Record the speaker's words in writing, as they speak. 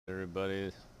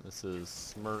Everybody, this is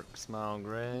Smirk Smile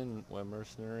Grin, Web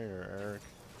Mercenary, or Eric,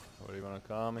 what do you want to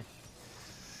call me?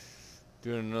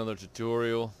 Doing another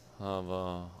tutorial of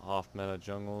off-meta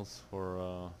jungles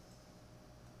for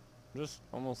just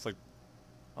almost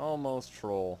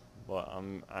troll, but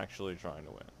I'm actually trying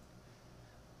to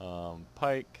win.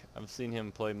 Pyke, I've seen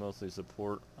him play mostly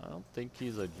support. I don't think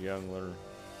he's a jungler.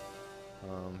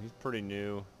 He's pretty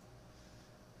new.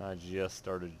 I just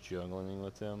started jungling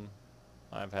with him.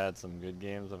 I've had some good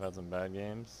games, I've had some bad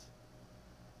games.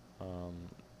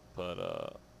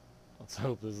 But let's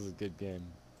hope this is a good game.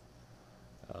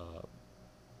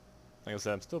 Like I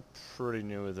said, I'm still pretty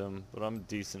new with him, but I'm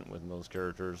decent with most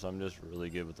characters. I'm just really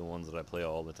good with the ones that I play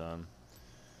all the time.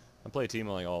 I play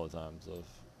Teemo like all the time, so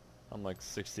if I'm like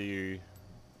 60,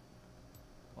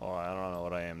 oh, I don't know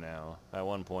what I am now. At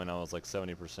one point I was like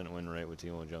 70% win rate with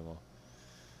Teemo Jungle.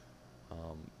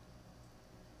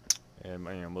 And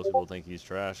you know, most people think he's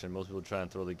trash, and most people try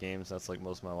and throw the games. That's like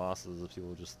most of my losses, is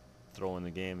people just throw in the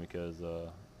game because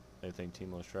they think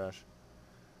Teemo's trash.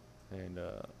 And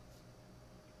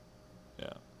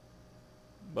yeah,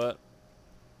 but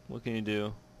what can you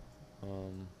do?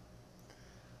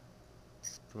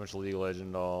 It's pretty much League of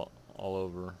Legends all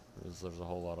over. There's a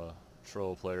whole lot of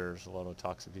troll players, a lot of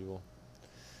toxic people.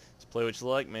 Just play what you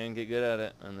like, man. Get good at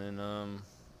it, and then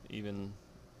even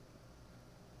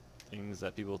things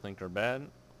that people think are bad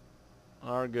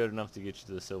are good enough to get you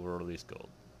to the silver or at least gold.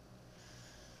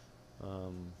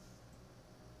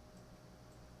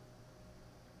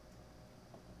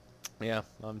 Yeah.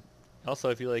 Also,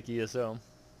 if you like ESO,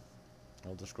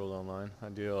 I'll just scroll online. I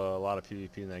do a lot of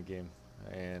PvP in that game,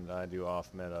 and I do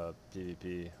off-meta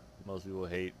PvP. Most people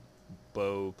hate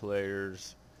bow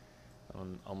players.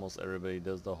 Almost everybody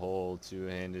does the whole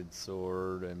two-handed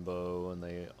sword and bow, and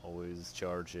they always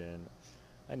charge in.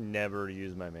 I never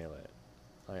use my melee.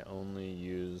 I only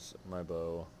use my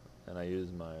bow, and I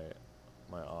use my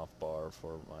off bar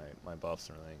for my buffs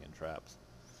and everything and traps.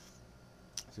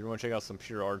 So if you want to check out some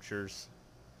pure archers,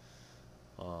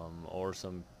 or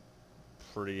some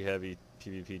pretty heavy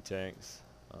PvP tanks,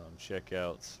 check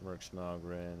out Smirk Smile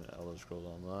Grin, Elder Scrolls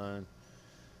Online,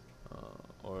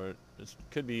 or it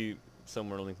could be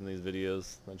somewhere linked in these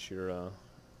videos that you're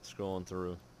scrolling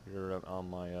through. You're on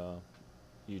my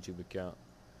YouTube account.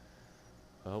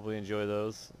 I hope you enjoy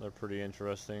those. They're pretty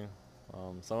interesting.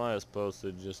 Some I just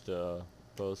posted just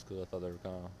post because I thought they were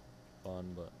kind of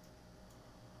fun, but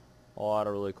a lot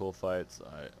of really cool fights.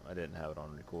 I didn't have it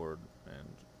on record, and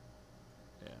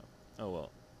yeah. Oh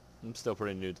well. I'm still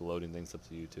pretty new to loading things up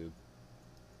to YouTube.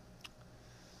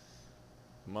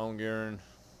 Come on, Garen.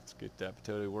 Let's get that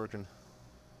potato working.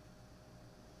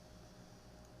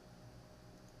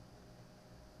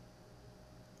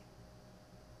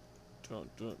 Dun,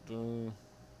 dun, dun.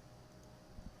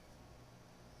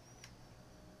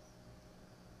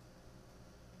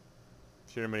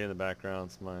 If you hear anybody in the background,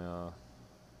 it's my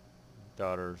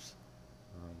daughters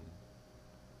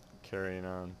carrying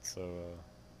on, so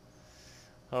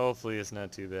hopefully it's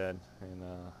not too bad, and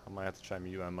I might have to try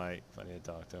mute my mic if I need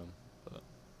to talk to them. But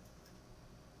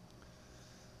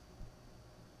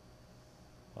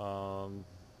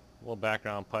little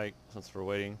background on Pyke since we're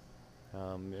waiting.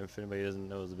 If anybody doesn't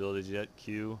know his abilities yet,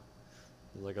 Q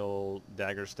is like a little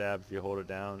dagger stab. If you hold it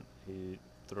down, he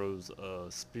throws a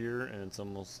spear, and it's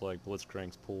almost like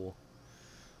Blitzcrank's pull.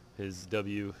 His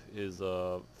W is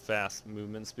fast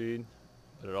movement speed,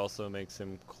 but it also makes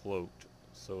him cloaked.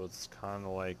 So it's kind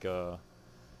of like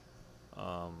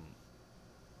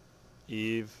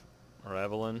Eve or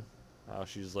Evelyn, how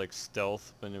she's like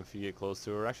stealth, but if you get close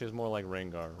to her, actually it's more like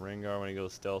Rengar. Rengar, when he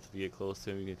goes stealth, if you get close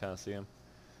to him, you can kind of see him.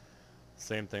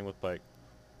 Same thing with Pyke.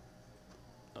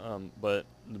 But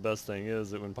the best thing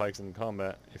is that when Pyke's in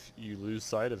combat, if you lose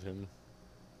sight of him,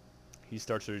 he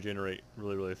starts to regenerate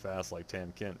really fast, like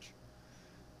Tam Kench.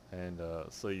 And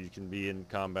so you can be in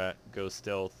combat, go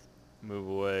stealth, move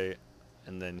away,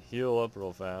 and then heal up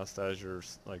real fast as you're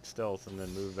like stealth, and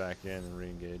then move back in and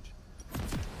re-engage.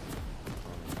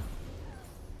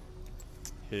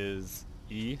 His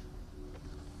E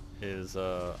is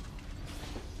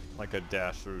like a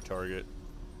dash through target,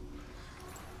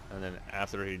 and then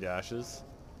after he dashes,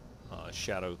 a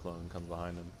shadow clone comes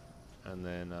behind him, and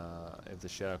then if the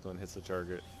shadow clone hits the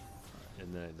target,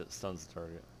 and then it stuns the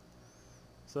target.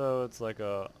 So it's like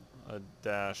a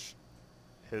dash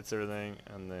hits everything,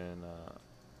 and then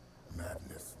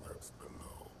madness lurks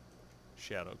below.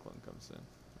 Shadow clone comes in.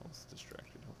 I was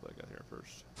distracted. Hopefully I got here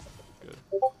first. Good.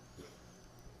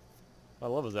 I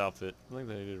love his outfit. I think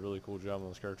they did a really cool job on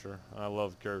this character. I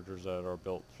love characters that are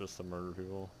built just to murder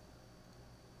people,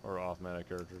 or off-meta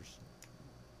characters.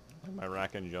 Like my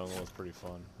Raccoon Jungle is pretty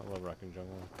fun. I love Raccoon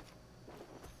Jungle.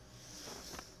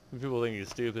 People think he's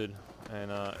stupid,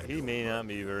 and he may not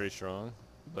be very strong,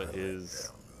 but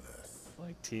his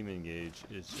like team engage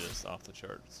is just off the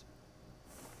charts.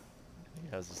 He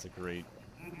has just a great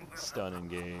stun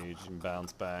engage and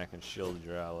bounce back and shield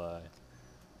your ally.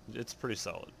 It's pretty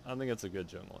solid. I think it's a good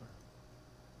jungler.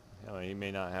 I mean, he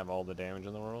may not have all the damage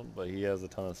in the world, but he has a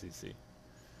ton of CC.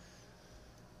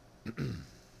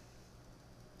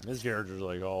 His character's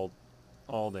like all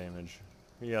damage.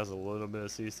 He has a little bit of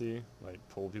CC, like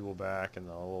pull people back and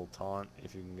a little taunt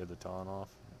if you can get the taunt off.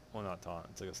 Well, not taunt,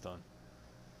 it's like a stun.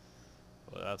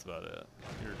 But that's about it.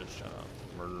 You're just trying to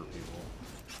murder people.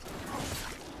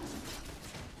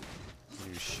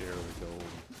 You share the gold.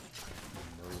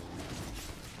 Murder them.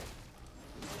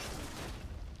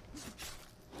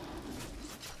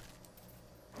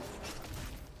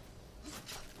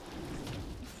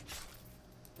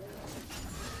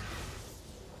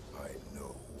 I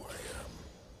know who I am.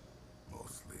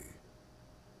 Mostly.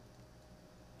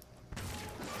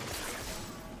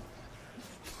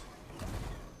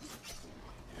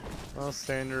 Well,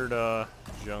 standard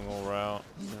jungle route,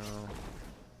 you know.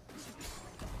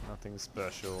 Nothing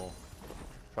special.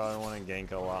 Probably want to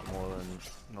gank a lot more than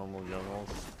normal jungles.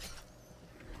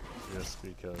 Just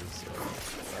because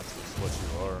that's just what you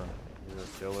are. You're a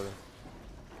killer.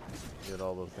 You get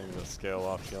all the things that scale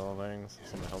off killing things. If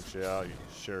someone helps you out, you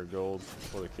share gold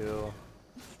for the kill.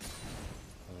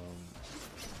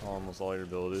 Almost all your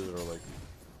abilities are like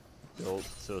built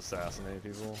to assassinate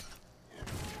people.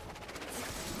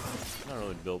 Not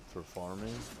really built for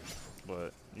farming,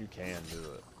 but you can do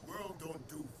it. World don't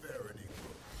do fair and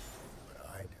equal, but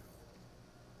I do.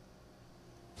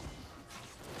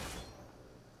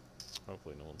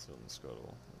 Hopefully no one's feeling the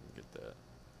scuttle. Get that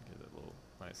little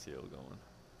nice heal going.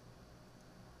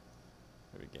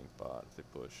 Maybe gank bot if they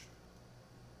push.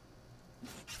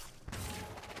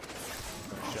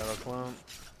 Shadow clone.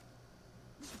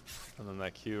 And then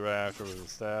that Q right after with the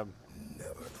stab.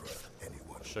 Never trust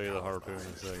anyone. I'll show you the harpoon in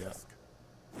a second.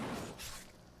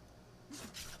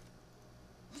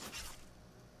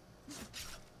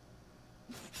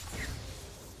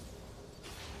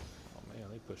 Oh man,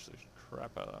 they pushed the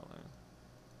crap out of that lane.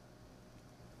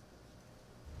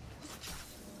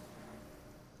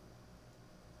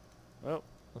 Well,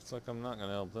 looks like I'm not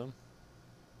gonna help them.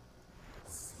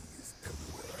 Seas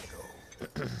everywhere I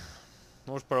go.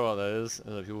 Most part about that is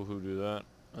the people who do that,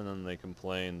 and then they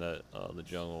complain that the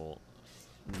jungle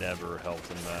never helped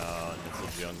them out, and it's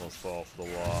the jungle's fault for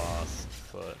the loss,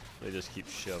 but they just keep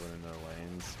shoving in their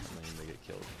lanes, and then they get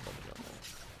killed by the jungle.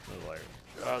 They're like,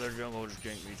 oh, their jungle just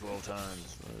ganked me 12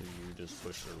 times. Well, you just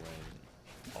push their lane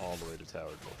all the way to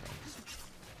tower 12 times.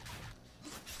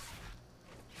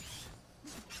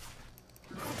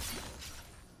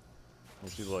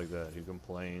 Most people like that who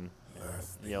complain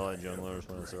and yell at junglers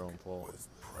when it's their own fault.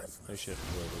 They should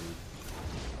really leave.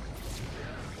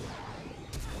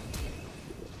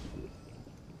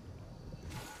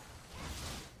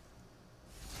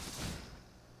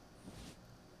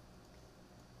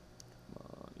 Come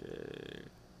on, yay.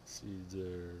 Seeds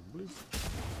there. Bloop.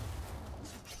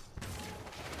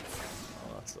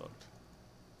 Oh, that sucked.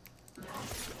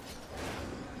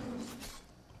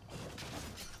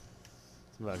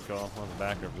 Bad call. I'll have a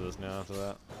backer for this now after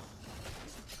that.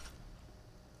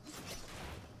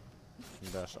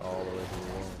 Dash all the way to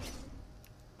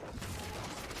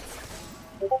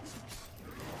the wall.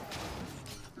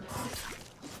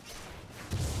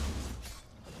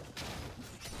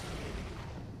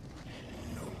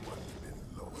 No one's been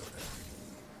lower than me.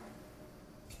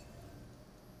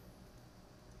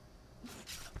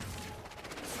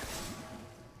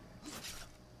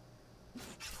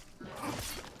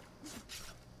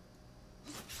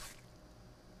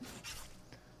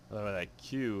 That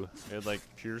Q, it like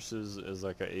pierces as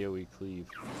like a AoE cleave.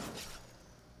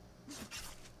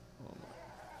 Oh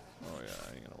yeah,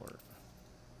 that ain't gonna work.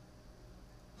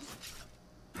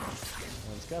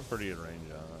 Well, it's got pretty good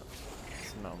range on it.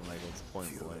 It's not like it's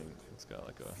point blank. It's got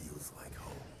like a Feels like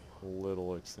home.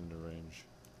 little extended range.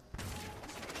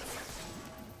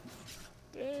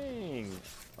 Dang!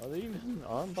 Are they even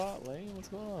on bot lane? What's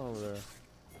going on over there?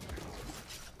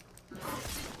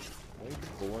 Are they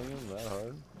bullying him that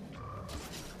hard?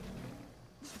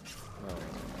 No,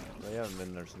 they haven't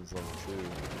been there since level 2.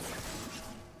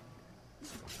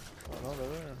 Oh no, they're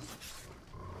there.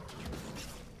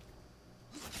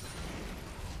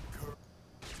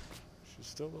 She's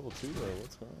still level 2 though,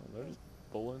 what's going on? They're just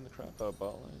bullying the crap out of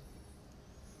bot lane.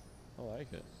 I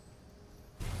like it.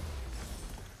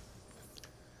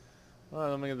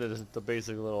 Alright, let me get the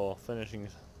basic little finishing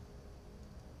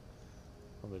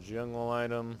On the jungle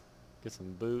item, get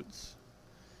some boots.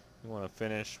 You want to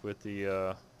finish with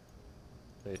the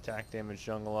attack damage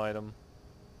jungle item.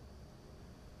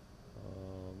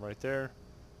 Right there,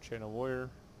 Chain of Warrior.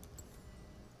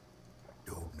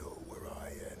 Don't know where I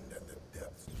end and the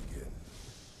depths begin.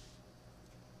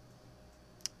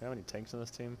 Do you have any tanks on this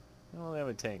team? I don't really have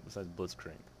any tank besides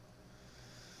Blitzcrank.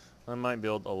 I might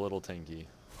build a little tanky.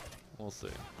 We'll see.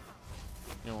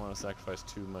 You don't want to sacrifice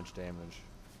too much damage.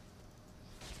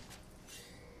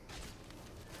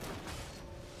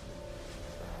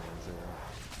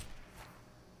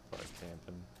 Probably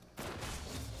camping.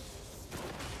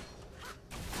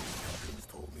 Captains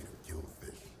told me to kill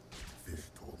fish. Fish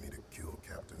told me to kill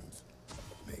captains.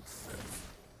 Makes sense.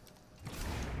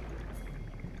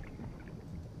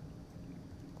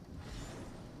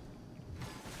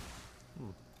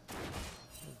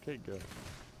 Okay, go.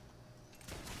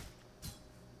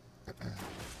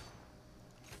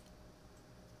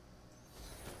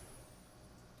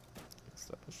 Guess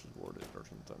that push is warded or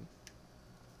something.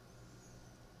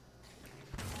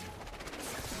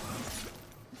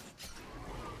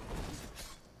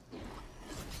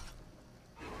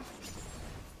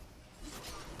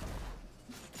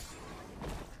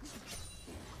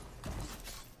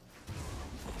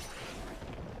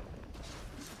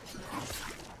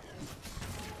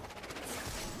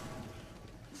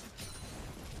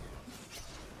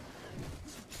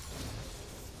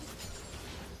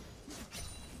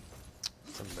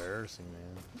 Embarrassing,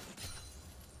 man.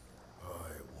 I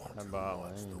want How to about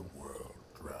watch lane? the world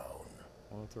drown.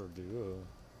 What if they're a duo?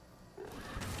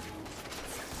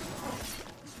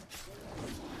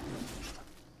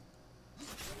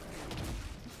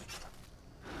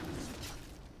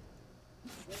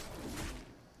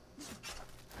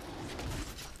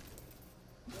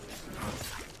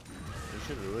 They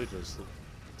should really just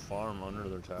farm under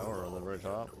their tower on the very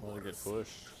top, let it get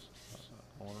pushed.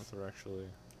 I wonder if they're actually...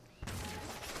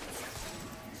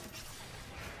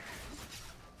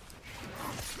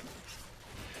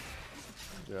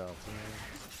 Yeah,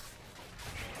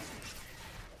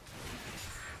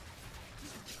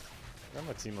 I'm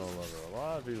a Teemo lover. A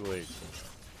lot of people hate Teemo.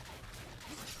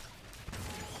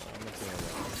 I'm a Teemo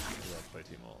lover. I play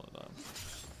Teemo all the time.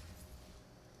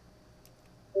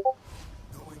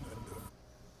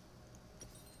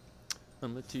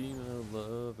 I'm a Teemo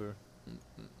lover.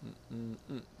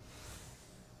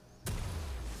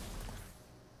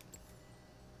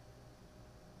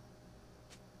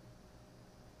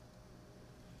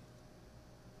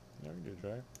 Yeah, we can do a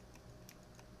try.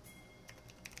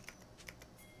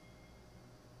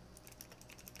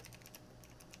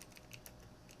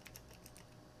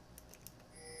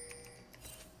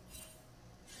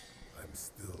 I'm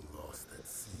still lost at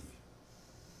sea.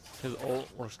 His ult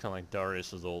works kind of like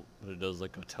Darius's ult, but it does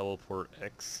like a teleport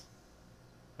X.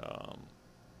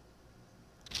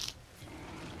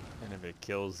 And if it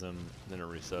kills them, then it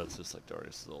resets just like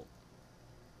Darius's ult.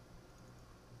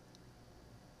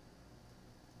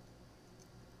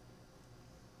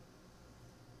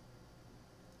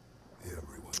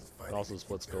 Everyone's It fighting also to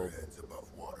splits keep their gold. heads above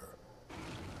water.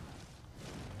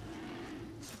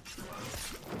 Yeah,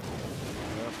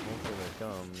 hopefully they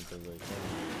come, because they can.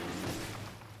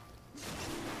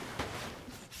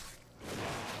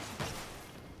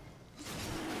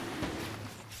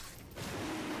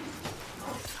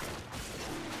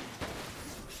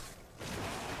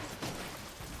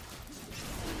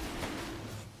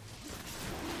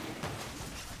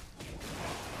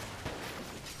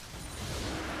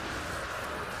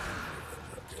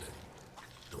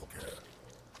 Don't care.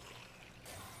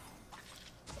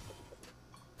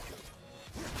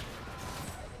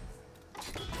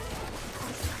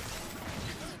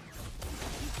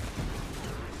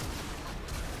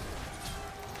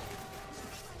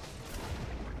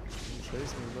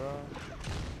 Chase me, bro.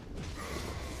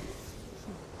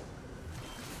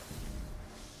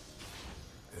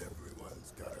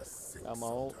 Everyone's got a sink I'm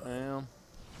ult, sometime. man.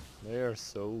 They are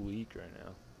so weak right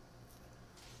now.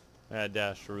 I had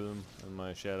dashed through them, and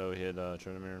my shadow hit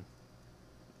Trinamir.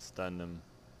 Stunned him.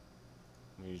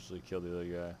 We usually kill the other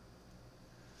guy.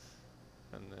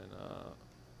 And then,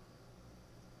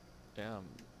 yeah,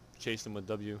 chase him with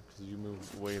W, because you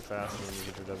move way faster when you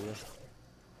get your W.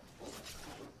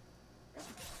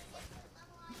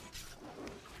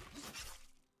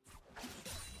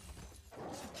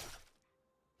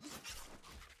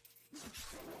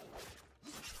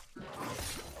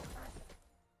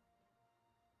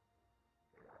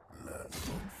 Man, don't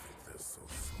think they're so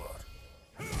smart.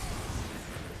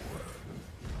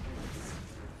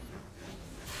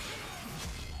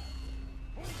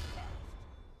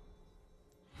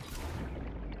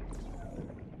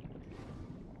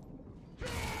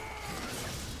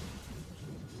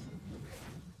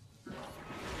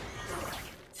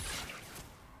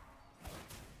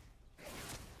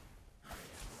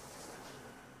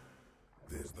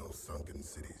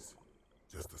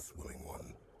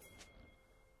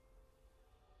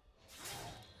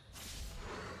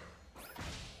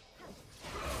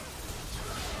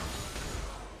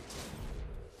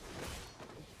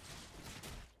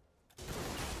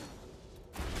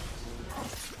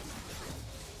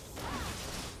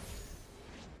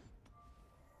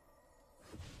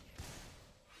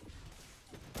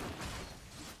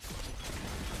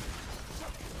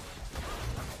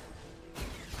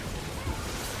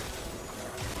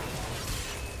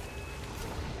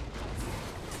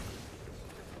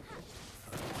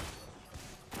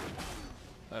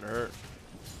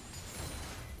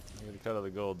 out of the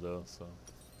gold though, so.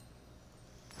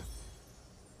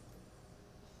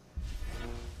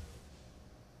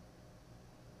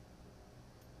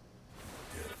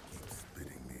 Death keeps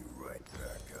spitting me right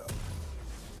back out.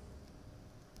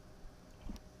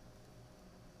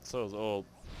 So is old.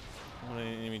 When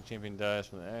an enemy champion dies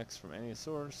from the X from any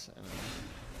source, and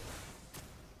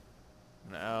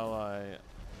an ally.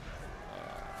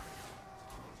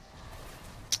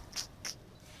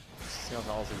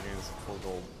 Skeleton also gains 4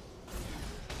 gold.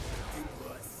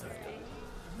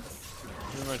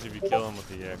 Pretty much if you kill him with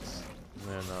the X,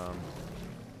 then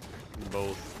you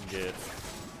both get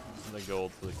the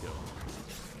gold for the kill.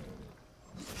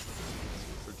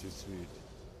 Super too sweet.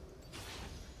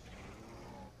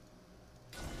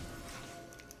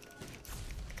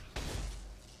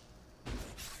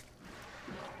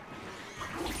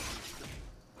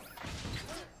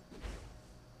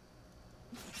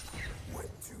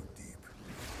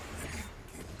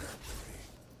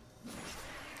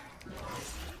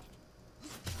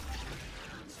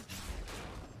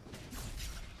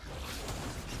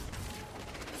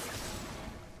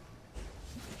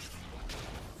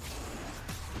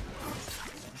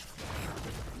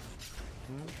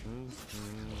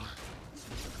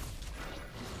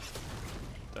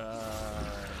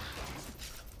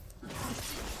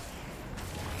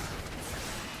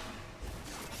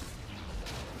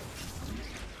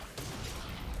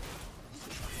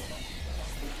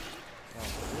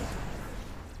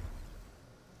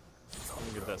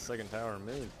 Get that second tower in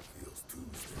mid. Feels too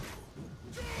stable.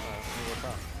 Alright, let's go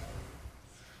top.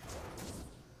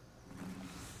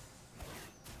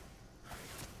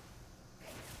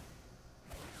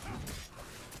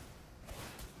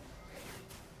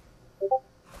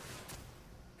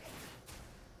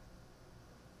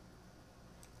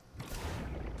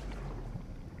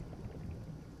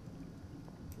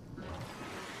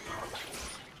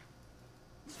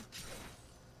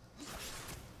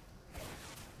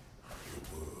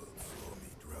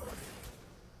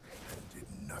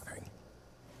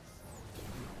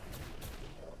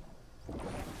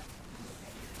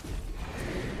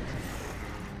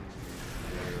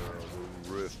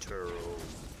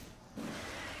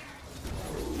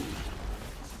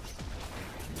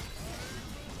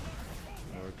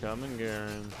 We're coming,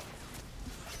 Garen.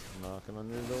 Knocking on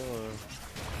your door.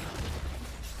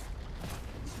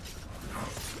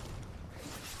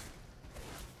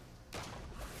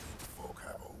 Folk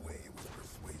have a way with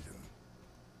persuasion.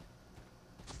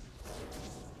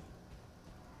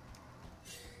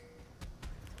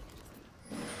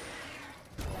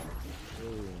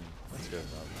 Ooh, that's good.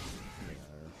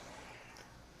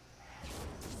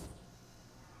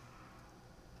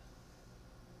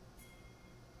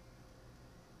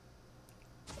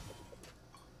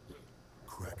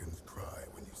 Krakens cry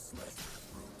when you slice their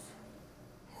throats.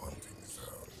 Haunting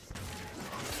sound.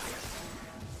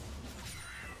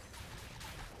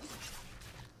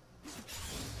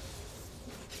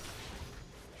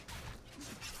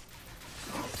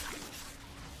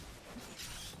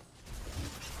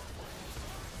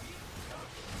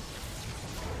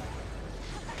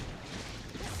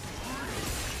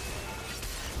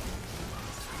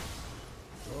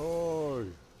 Oh!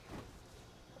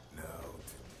 Now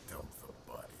to dump the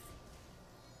body.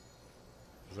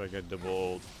 Cause I got double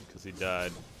ult because he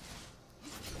died.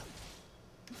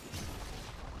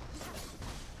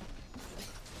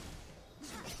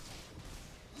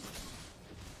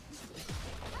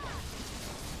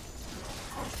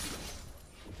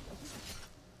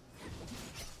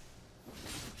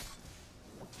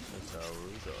 The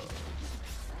tower's up.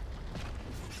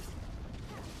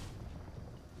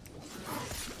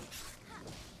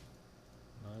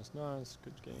 Nice, nice,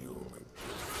 good game.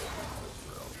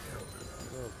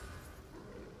 Good.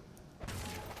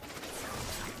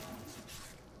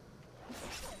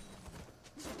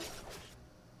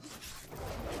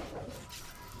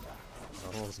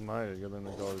 Almost might have given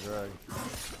the goal drag.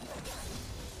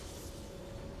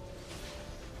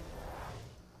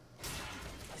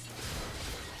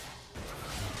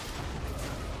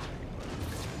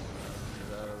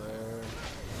 Get out of there.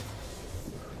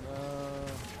 No.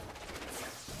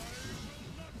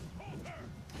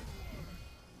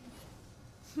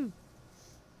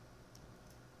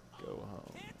 Go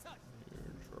home.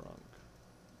 You're drunk.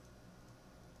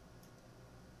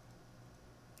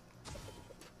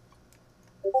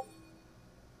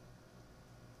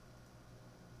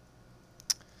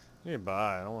 I need to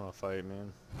buy. I don't want to fight,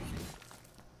 man.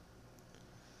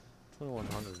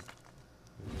 2100.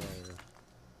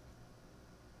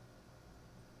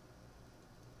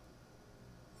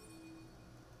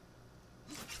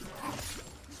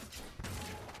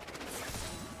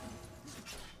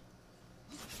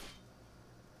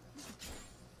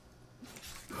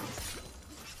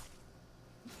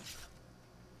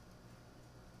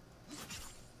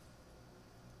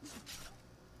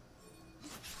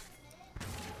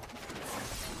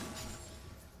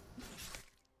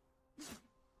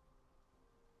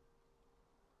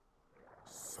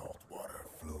 Salt water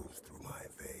flows through my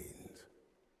veins.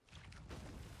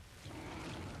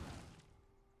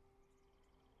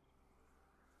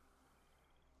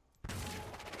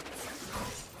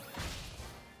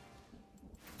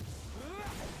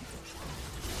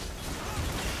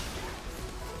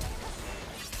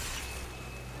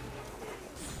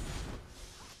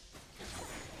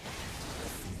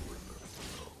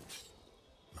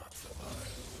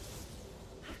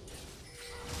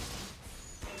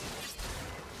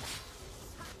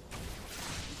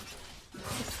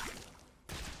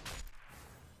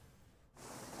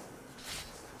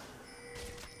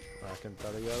 I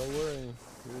thought he got away.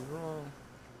 He was wrong.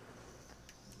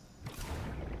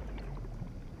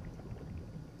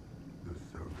 The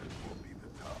circus won't be the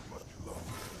top much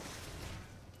longer.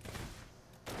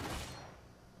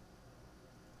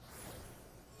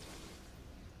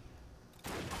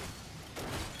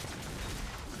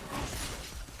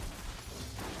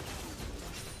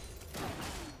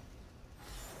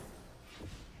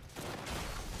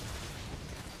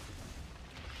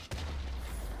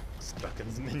 Stuck in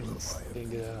his minions. Can't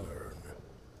get out.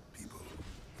 People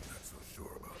not so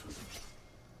sure about it.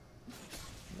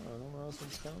 No, I don't know else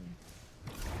what's coming.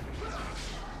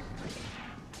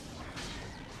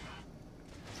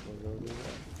 So we'll go do that.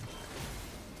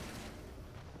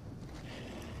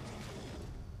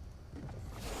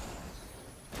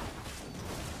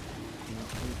 I'm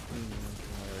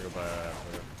gonna go buy that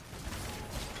after.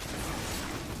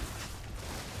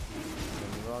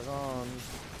 Rock on.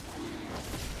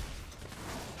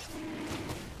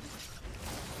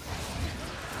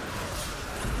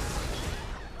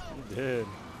 He did.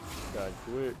 Died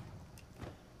quick.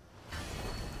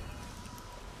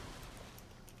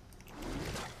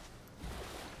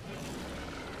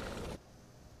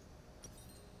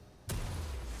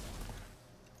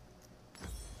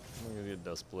 I'm gonna get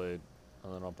Dustblade,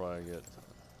 and then I'll probably get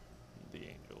the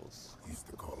Angels. Used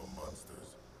to call them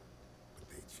monsters, but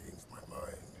they changed my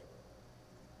mind.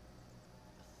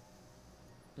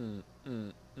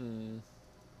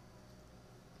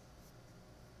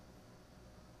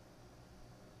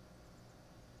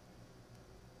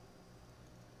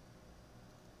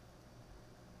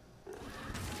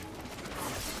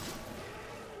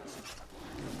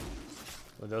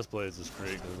 The Dustblade is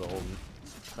great because the whole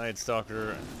Night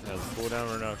Stalker has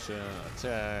cooldown reduction,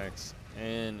 attacks,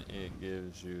 and it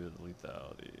gives you the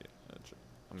lethality.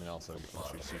 I mean, also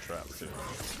shoots you traps too. So,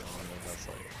 I mean, that's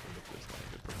like ridiculously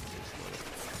good purposes for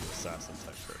the assassin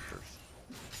type characters.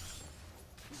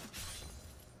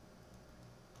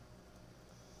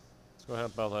 Let's go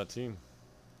help out that team.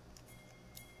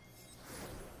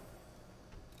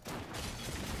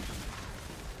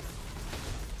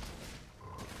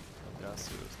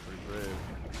 Yasu is pretty brave.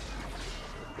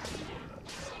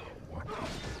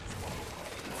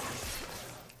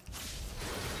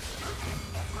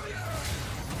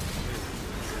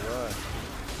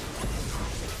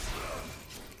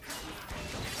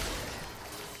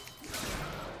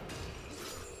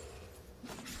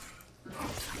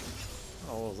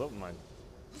 Oh, what was up with my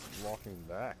walking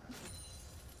back?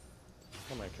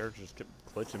 Oh, my character just kept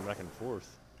glitching back and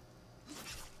forth.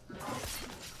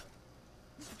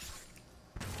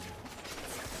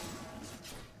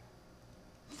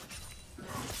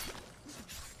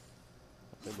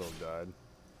 They both died.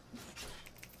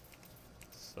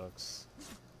 Sucks.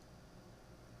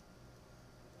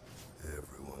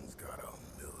 Everyone's got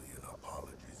a million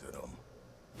apologies in them.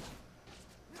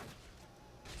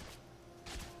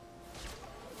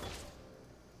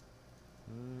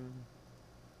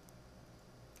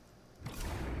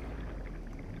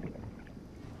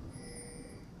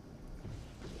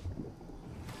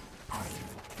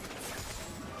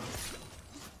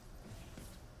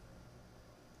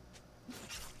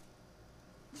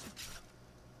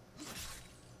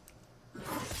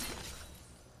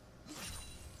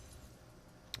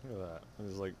 Look at that.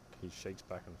 It's like he shakes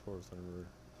back and forth whenever.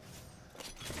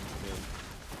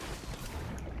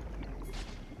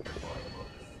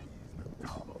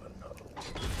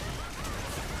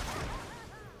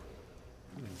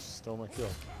 Stole my kill.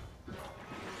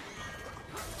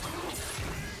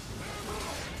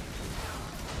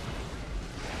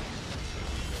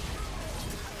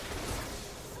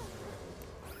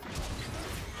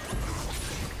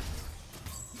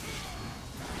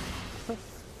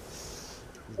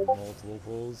 Multiple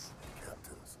pulls.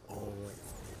 Captains always.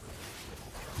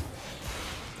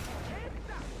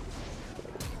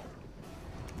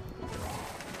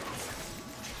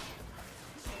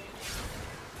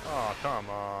 Oh, come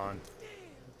on.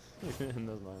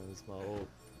 That's my ult.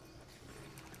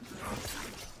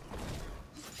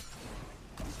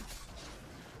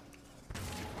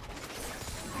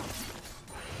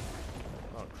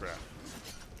 Oh crap.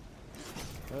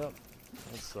 Yep,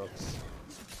 that sucks.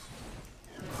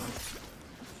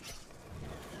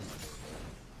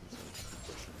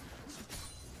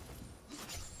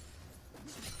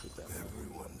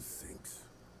 Everyone sinks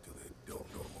till they don't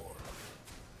know more.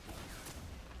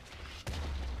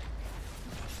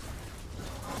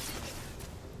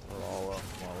 We're all up,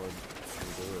 Molly. We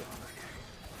do it.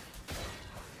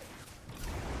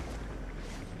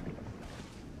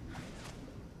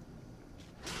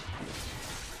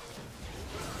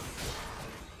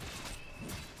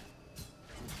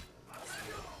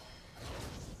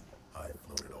 I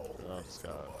floated all the Oh, way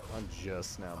Scott. I'm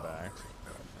just now back.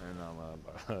 And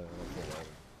I'm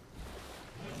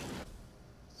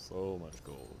so much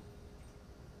gold.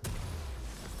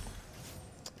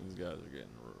 These guys are getting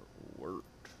worked.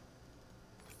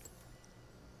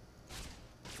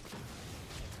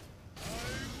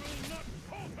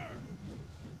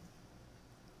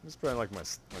 This is probably like my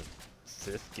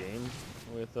 5th game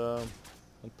with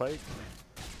Pyke.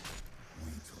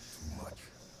 We took too much.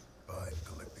 I'm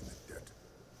collecting the debt.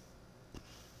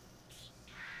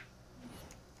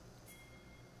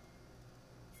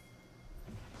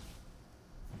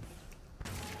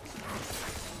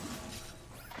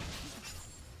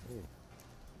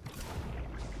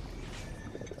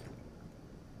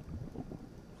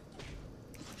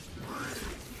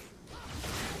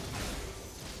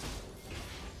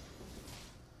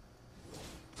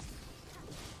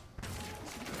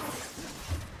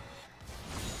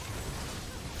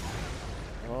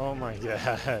 Oh my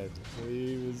god,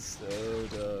 he was so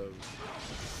dumb.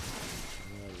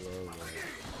 I love that.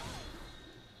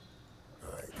 I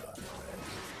got it.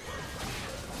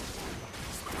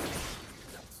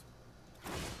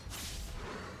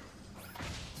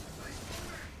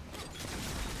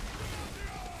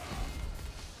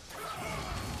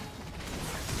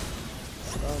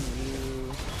 Stun you.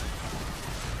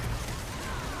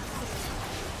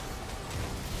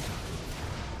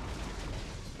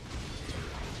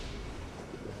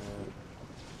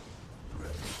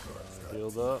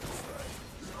 Healed up.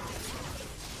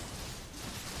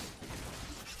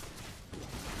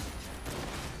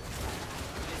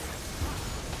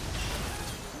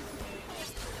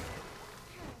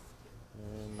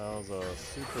 And that was a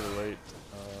super late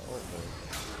ult there.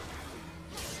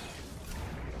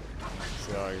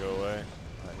 See how I go away?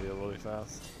 I heal really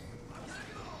fast.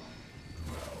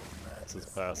 That's his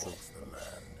passive. The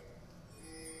land.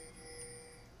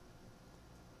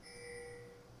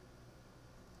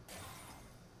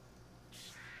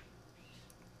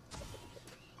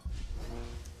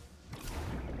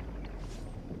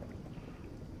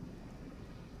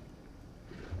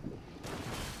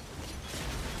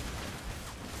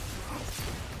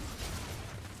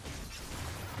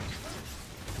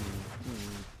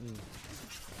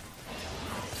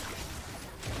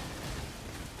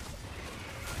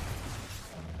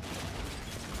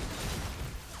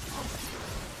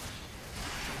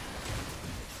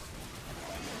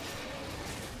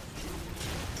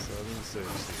 A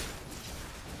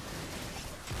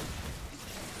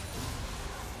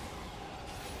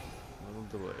little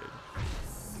delayed.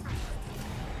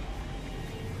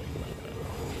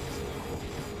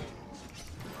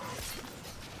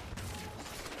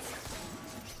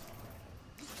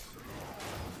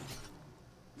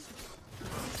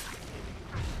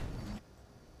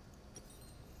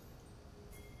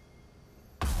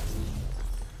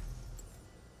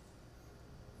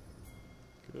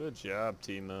 Good job,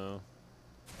 Timo.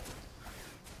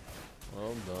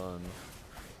 Well done.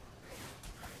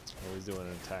 Oh, he's doing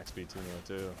an attack speed Timo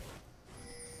too.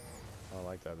 I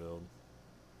like that build.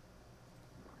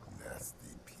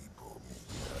 Nasty people.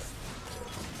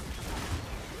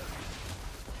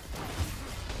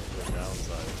 There's a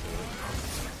downside to it.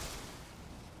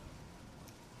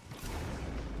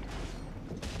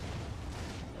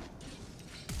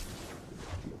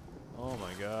 Oh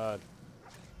my god.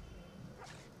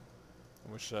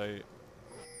 I wish I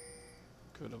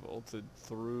could have ulted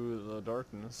through the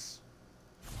darkness.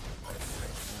 On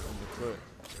the clip.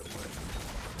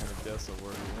 Kind of guess of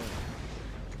where he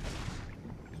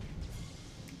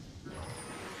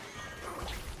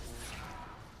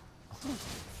went.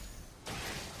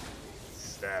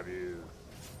 Stab you.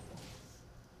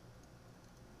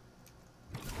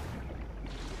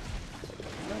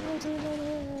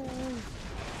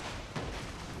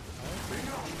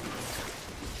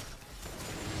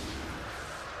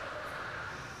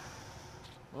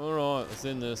 Alright, let's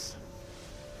end this.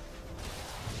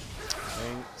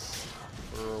 Thanks.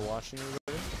 watching,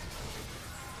 everybody.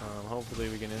 Hopefully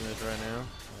we can end this right now,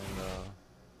 and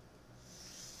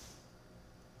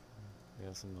we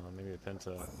have some maybe a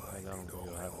penta. I don't know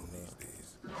what happened to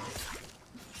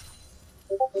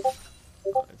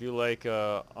that. If you like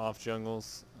off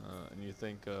jungles and you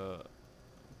think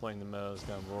playing the meta is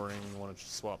kind of boring, you want to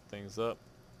swap things up,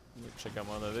 check out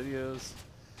my other videos.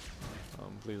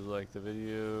 Please like the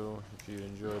video if you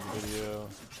enjoyed the video, and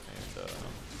you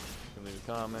can leave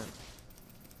a comment,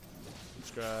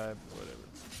 subscribe, whatever.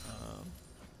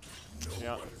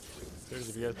 Yeah,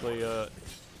 seriously, if you guys play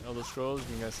Elder Scrolls,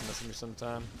 you guys can message me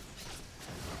sometime.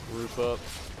 Roof up,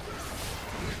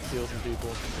 kill some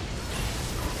people.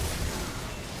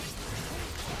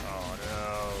 Oh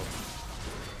no!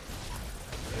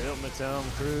 Help me, Tom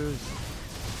Cruise.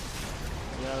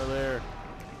 Get out of there.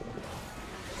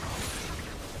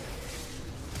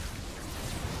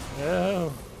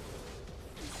 No.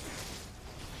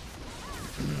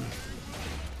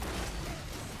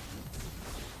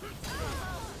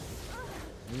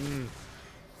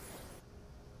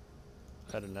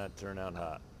 That did not turn out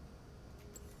hot.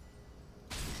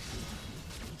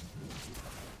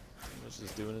 He's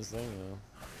just doing his thing though.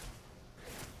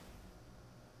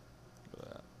 Look at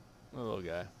that. A little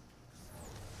guy.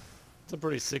 It's a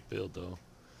pretty sick build though.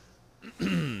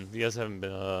 If you guys haven't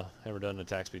been ever done an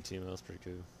attack speed team, that's pretty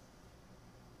cool.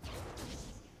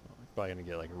 Probably gonna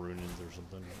get like Runins or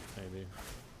something, maybe,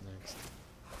 next.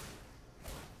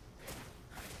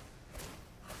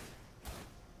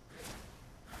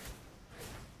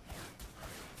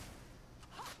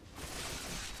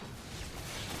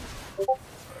 I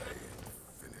ain't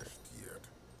finished yet.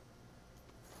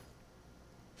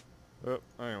 Oh,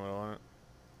 I ain't on it.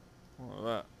 What was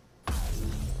that?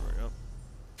 There we go.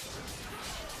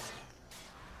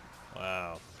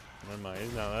 Wow. Never mind,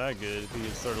 he's not that good if he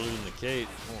had started losing the Kate.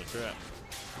 Holy crap.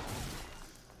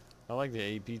 I like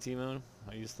the AP Teemo.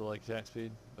 I used to like attack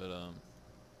speed, but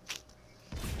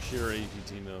pure AP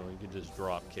Teemo, you could just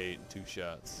drop Kate in 2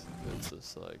 shots. It's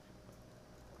just like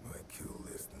My kill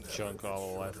list never chunk all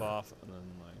gets the life shorter. off, and then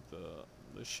like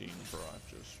the Sheen proc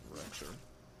just wrecks her.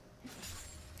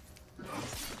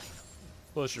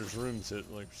 Plus your shrooms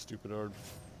hit like stupid hard.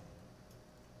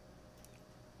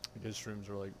 His shrooms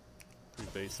are like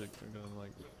pretty basic. They're gonna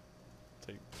like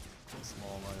take a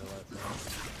small amount of life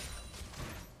off.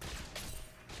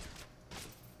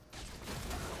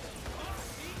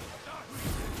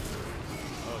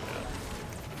 Oh yeah.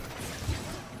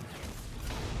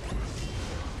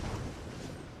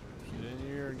 Get in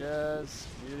here, guys.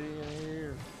 Get in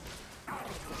here.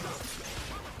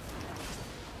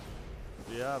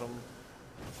 Got him.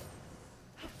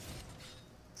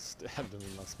 Stabbed him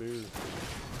with my spear.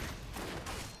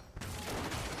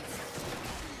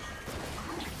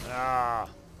 Ah!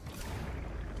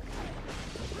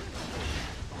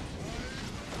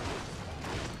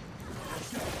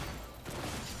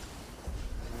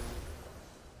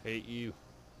 Hate you.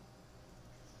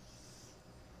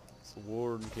 It's a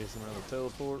ward in case I'm gonna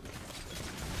teleport.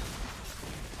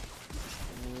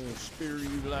 I'm gonna spear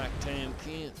you like 10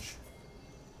 pinch.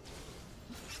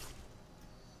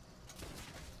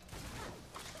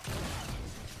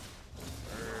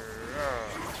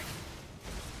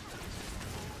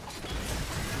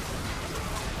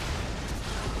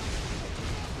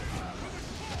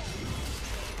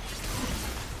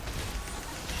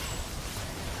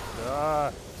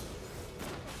 Ah.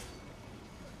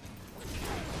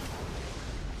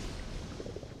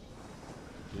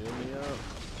 Heal me up.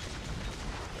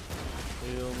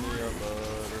 Heal me up,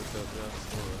 buttercup. That's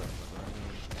what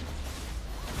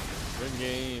good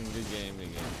game, good game,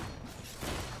 good game.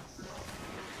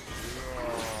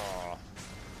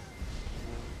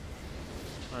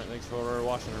 Alright, thanks for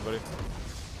watching, everybody.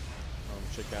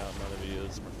 Check out my other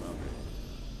videos.